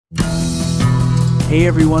Hey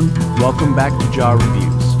everyone, welcome back to Jaw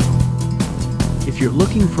Reviews. If you're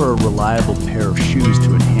looking for a reliable pair of shoes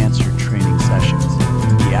to enhance your training sessions,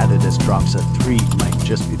 the Adidas Dropset 3 might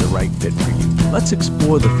just be the right fit for you. Let's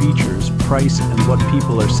explore the features, price, and what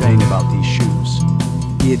people are saying about these shoes.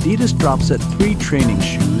 The Adidas Dropset 3 training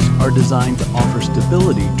shoes are designed to offer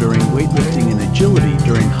stability during weightlifting and agility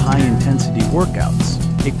during high-intensity workouts.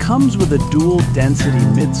 It comes with a dual-density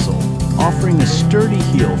midsole, offering a sturdy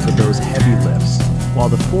heel for those heavy lifts, while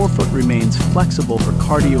the forefoot remains flexible for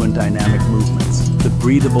cardio and dynamic movements. The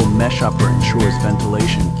breathable mesh upper ensures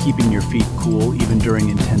ventilation, keeping your feet cool even during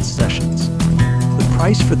intense sessions. The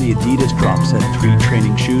price for the Adidas Dropset 3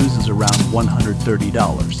 training shoes is around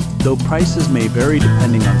 $130, though prices may vary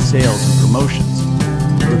depending on sales and promotions.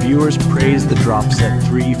 Reviewers praise the Dropset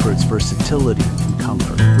 3 for its versatility and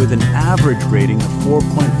comfort. With an average rating of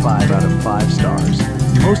 4.5 out of 5 stars,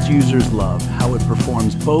 most users love how it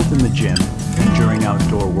performs both in the gym and during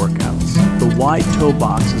outdoor workouts. The wide toe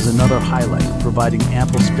box is another highlight, providing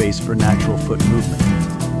ample space for natural foot movement.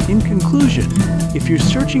 In conclusion, if you're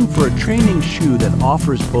searching for a training shoe that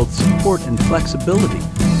offers both support and flexibility,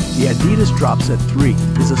 the Adidas Dropset 3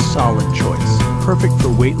 is a solid choice, perfect for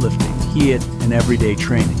weightlifting, HIIT, and everyday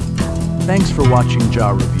training. Thanks for watching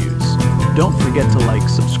Jaw Reviews. Don't forget to like,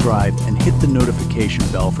 subscribe, and hit the notification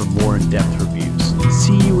bell for more in-depth reviews.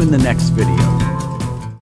 See you in the next video.